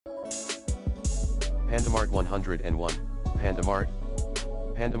Pandamart 101. Pandamart.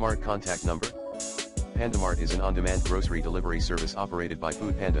 Pandamart contact number. Pandamart is an on-demand grocery delivery service operated by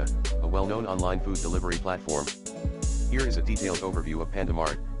Foodpanda, a well-known online food delivery platform. Here is a detailed overview of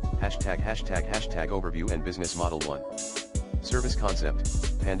Pandamart, ##### overview and business model 1. Service concept.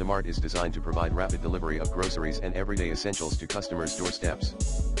 Pandamart is designed to provide rapid delivery of groceries and everyday essentials to customers' doorsteps.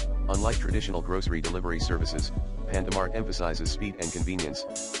 Unlike traditional grocery delivery services, Pandamart emphasizes speed and convenience,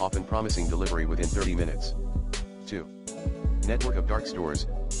 often promising delivery within 30 minutes. 2. Network of dark stores.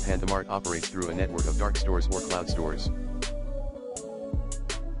 Pandamart operates through a network of dark stores or cloud stores.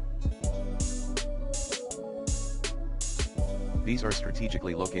 These are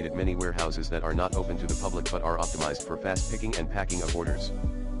strategically located mini warehouses that are not open to the public but are optimized for fast picking and packing of orders.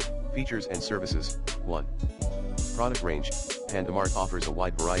 Features and services. 1. Product range. Pandamart offers a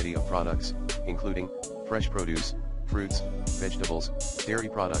wide variety of products, including fresh produce, fruits, vegetables, dairy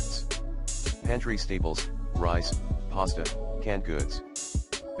products, pantry staples, rice, pasta, canned goods,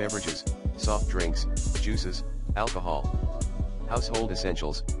 beverages, soft drinks, juices, alcohol, household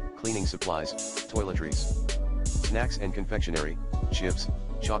essentials, cleaning supplies, toiletries, snacks and confectionery, chips,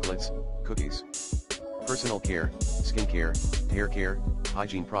 chocolates, cookies, personal care, skincare, hair care,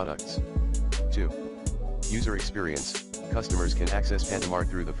 hygiene products. 2. User experience. Customers can access Pandamart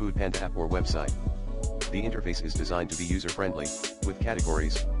through the Foodpanda app or website. The interface is designed to be user-friendly, with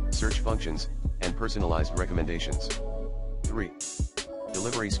categories, search functions, and personalized recommendations. 3.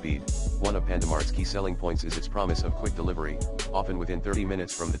 Delivery speed. One of Pandamart's key selling points is its promise of quick delivery, often within 30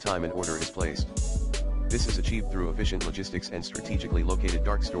 minutes from the time an order is placed. This is achieved through efficient logistics and strategically located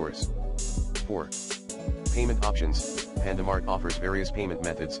dark stores. 4. Payment options. Pandamart offers various payment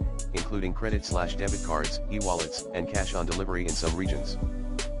methods, including credit/debit cards, e-wallets, and cash on delivery in some regions.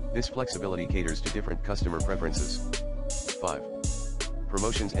 This flexibility caters to different customer preferences. 5.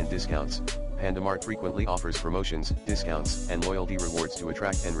 Promotions and discounts. Pandamart frequently offers promotions, discounts, and loyalty rewards to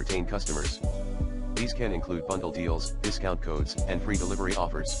attract and retain customers. These can include bundle deals, discount codes, and free delivery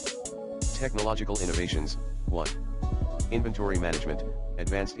offers. Technological innovations. 1. Inventory management.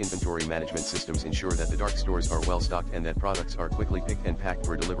 Advanced inventory management systems ensure that the dark stores are well stocked and that products are quickly picked and packed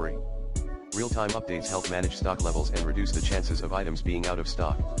for delivery. Real-time updates help manage stock levels and reduce the chances of items being out of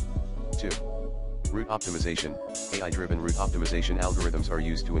stock. 2. Route optimization. AI-driven route optimization algorithms are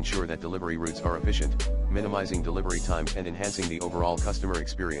used to ensure that delivery routes are efficient, minimizing delivery times and enhancing the overall customer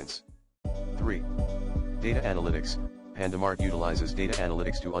experience. 3. Data analytics. Pandamart utilizes data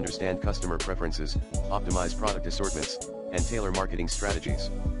analytics to understand customer preferences, optimize product assortments, and tailor marketing strategies.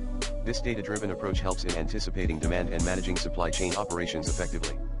 This data-driven approach helps in anticipating demand and managing supply chain operations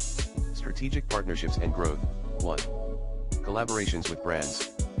effectively. Strategic partnerships and growth. 1. Collaborations with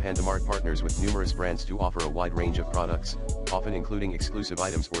brands. Pandamart partners with numerous brands to offer a wide range of products, often including exclusive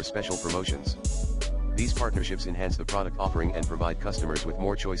items or special promotions. These partnerships enhance the product offering and provide customers with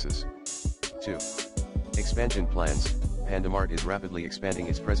more choices. 2. Expansion plans. Pandamart is rapidly expanding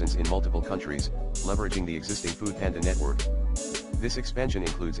its presence in multiple countries, leveraging the existing Foodpanda network. This expansion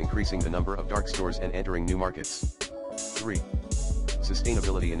includes increasing the number of dark stores and entering new markets. 3.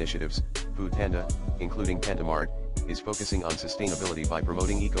 Sustainability initiatives. Foodpanda, including Pandamart, is focusing on sustainability by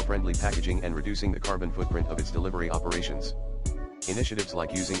promoting eco-friendly packaging and reducing the carbon footprint of its delivery operations. Initiatives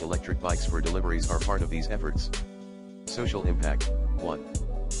like using electric bikes for deliveries are part of these efforts. Social impact. 1.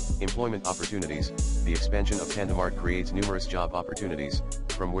 Employment opportunities. The expansion of Pandamart creates numerous job opportunities,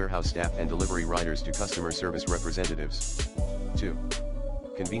 from warehouse staff and delivery riders to customer service representatives. 2.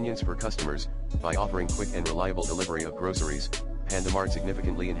 Convenience for customers. By offering quick and reliable delivery of groceries, Pandamart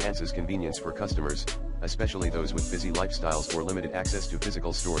significantly enhances convenience for customers, especially those with busy lifestyles or limited access to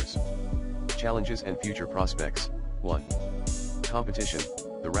physical stores. Challenges and future prospects. 1. Competition.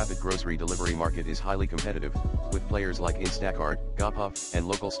 The rapid grocery delivery market is highly competitive, with players like Instacart, Gopuff, and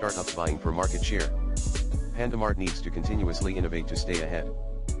local startups vying for market share. Pandamart needs to continuously innovate to stay ahead.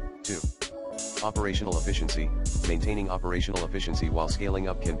 2. Operational efficiency. Maintaining operational efficiency while scaling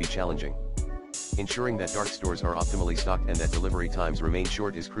up can be challenging. Ensuring that dark stores are optimally stocked and that delivery times remain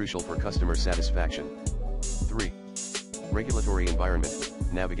short is crucial for customer satisfaction. 3. Regulatory environment.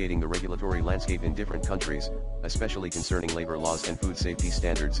 Navigating the regulatory landscape in different countries, especially concerning labor laws and food safety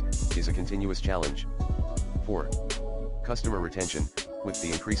standards, is a continuous challenge. 4. Customer retention. With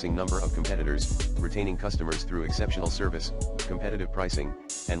the increasing number of competitors, retaining customers through exceptional service, competitive pricing,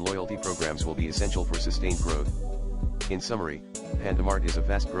 and loyalty programs will be essential for sustained growth. In summary, Pandamart is a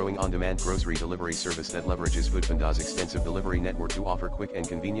fast-growing on-demand grocery delivery service that leverages Foodpanda's extensive delivery network to offer quick and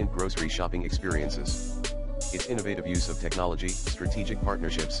convenient grocery shopping experiences. Its innovative use of technology, strategic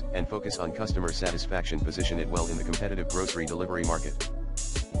partnerships, and focus on customer satisfaction position it well in the competitive grocery delivery market.